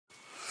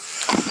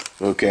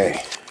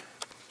Okay,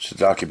 it's a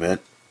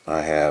document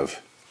I'm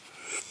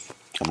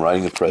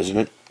writing the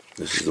president.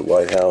 This is the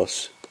White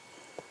House.gov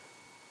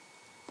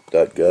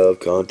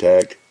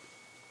contact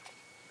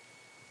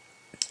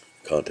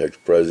the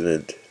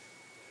president,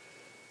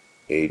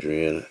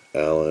 Adrian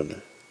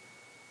Allen,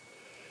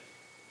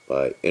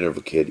 my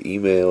IntervaKid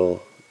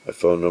email, my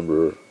phone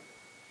number,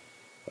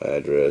 my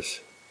address.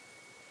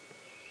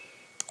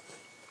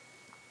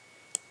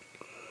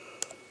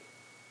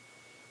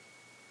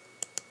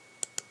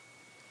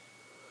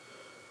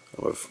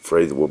 I'm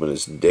afraid the woman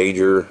is in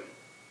danger.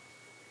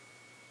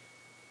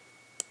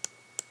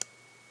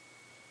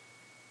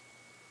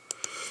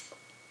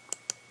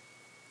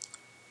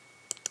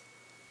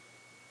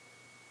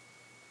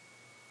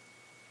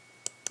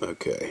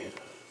 Okay.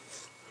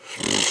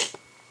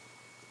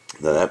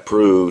 Now that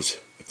proves,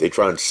 if they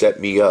try and set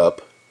me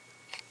up,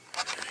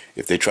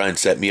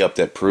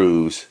 that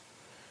proves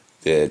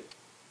that,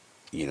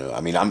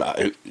 I mean,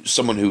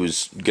 someone who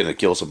was going to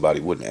kill somebody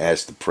wouldn't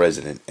ask the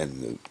president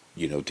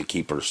to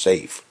keep her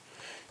safe,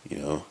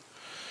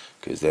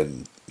 because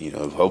then,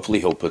 hopefully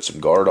he'll put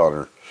some guard on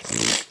her,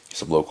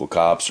 some local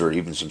cops or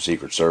even some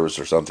Secret Service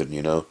or something,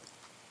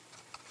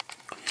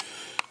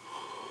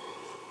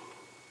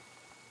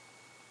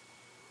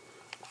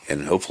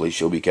 And hopefully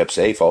she'll be kept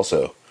safe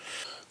also.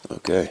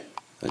 Okay,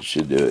 that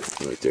should do it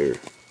right there.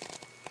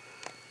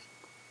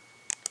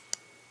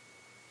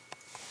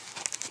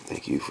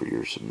 Thank you for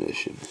your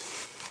submission.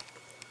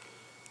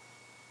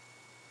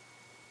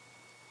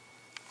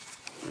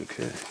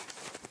 Okay.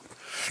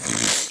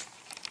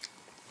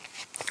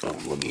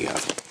 Let me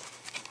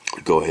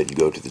go ahead and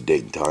go to the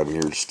date and time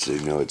here just so you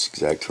know it's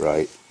exact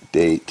right.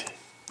 Date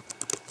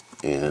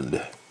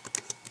and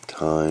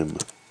time.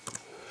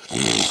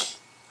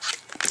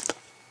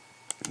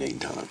 Date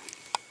and time.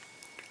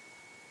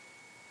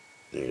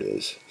 There it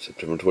is.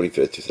 September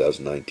 25th,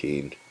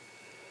 2019.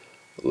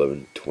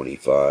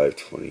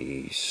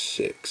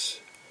 11/25/26.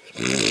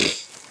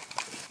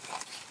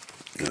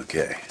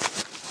 Okay.